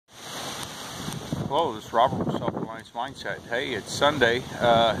Hello, this is Robert with Self-Reliance Mindset. Hey, it's Sunday.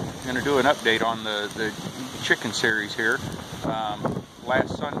 I'm going to do an update on the chicken series here.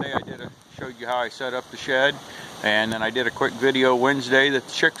 Last Sunday I showed you how I set up the shed, and then I did a quick video Wednesday that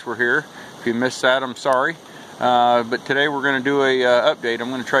the chicks were here. If you missed that, I'm sorry. But today we're going to do a update.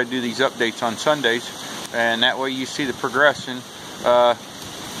 I'm going to try to do these updates on Sundays, and that way you see the progression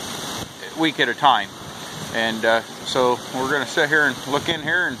week at a time. And so we're going to sit here and look in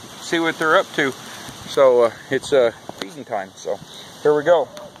here and see what they're up to. So it's feeding time. So here we go.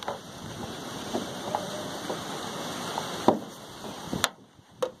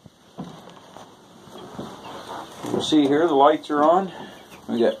 You see here the lights are on.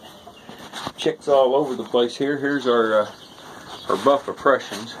 We got chicks all over the place here. Here's our buff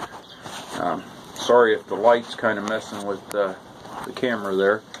oppressions. Sorry if the light's kind of messing with the camera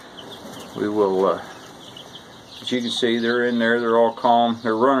there. We will. As you can see, they're in there. They're all calm.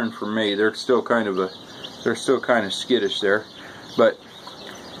 They're running from me. They're still kind of skittish there. But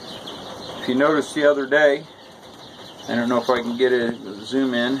if you notice the other day, I don't know if I can get a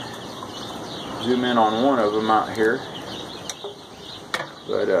zoom in on one of them out here.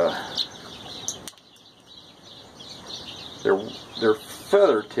 But they're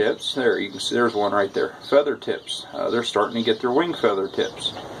feather tips. There, you can see. There's one right there. Feather tips. They're starting to get their wing feather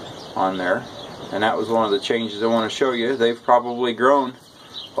tips on there. And that was one of the changes I want to show you. They've probably grown,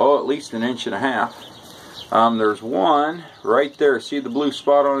 at least 1.5 inches. There's one right there. See the blue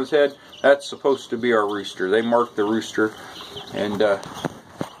spot on his head? That's supposed to be our rooster. They marked the rooster. And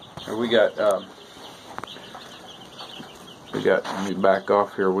we got, let me back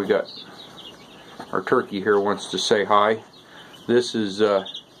off here. We got our turkey here wants to say hi. This is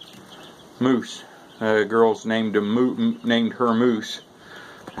Moose. A girl's named her Moose.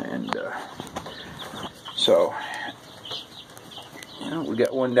 And so, we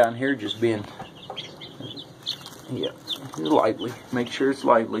got one down here just being, lively. Make sure it's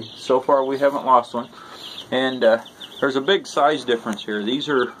lively. So far we haven't lost one. And there's a big size difference here. These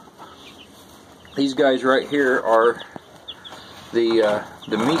guys right here are the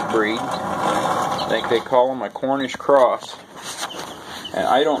meat breed. I think they call them a Cornish cross. And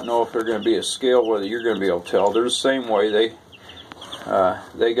I don't know if they're going to be a scale, whether you're going to be able to tell. They're the same way. They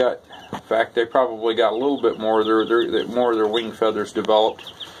got, in fact, they probably got a little bit more of their wing feathers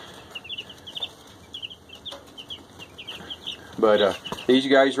developed. But these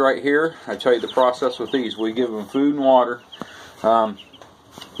guys right here, I tell you the process with these. We give them food and water.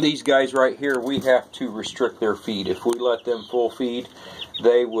 These guys right here, we have to restrict their feed. If we let them full feed,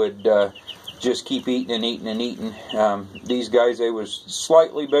 they would just keep eating and eating and eating. These guys, they was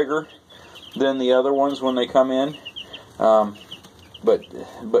slightly bigger than the other ones when they come in.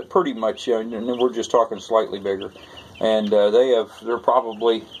 But pretty much, we're just talking slightly bigger, and they're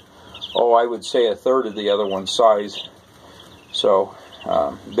probably, I would say 1/3 of the other one's size. So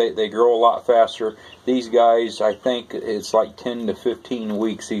they grow a lot faster. These guys, I think it's like 10 to 15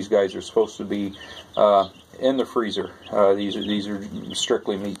 weeks. These guys are supposed to be in the freezer. These are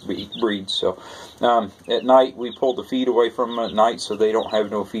strictly meat breeds. So at night we pull the feed away from them at night, so they don't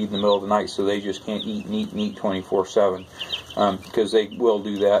have no feed in the middle of the night, so they just can't eat and eat and eat 24/7. Because they will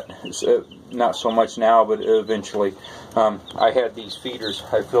do that. Not so much now, but eventually. I had these feeders.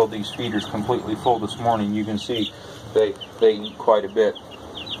 I filled these feeders completely full this morning. You can see they eat quite a bit.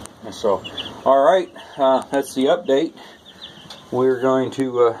 So, all right, that's the update. We're going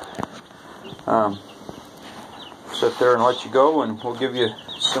to sit there and let you go, and we'll give you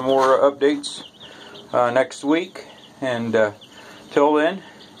some more updates next week. And till then,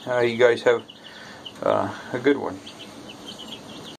 you guys have a good one.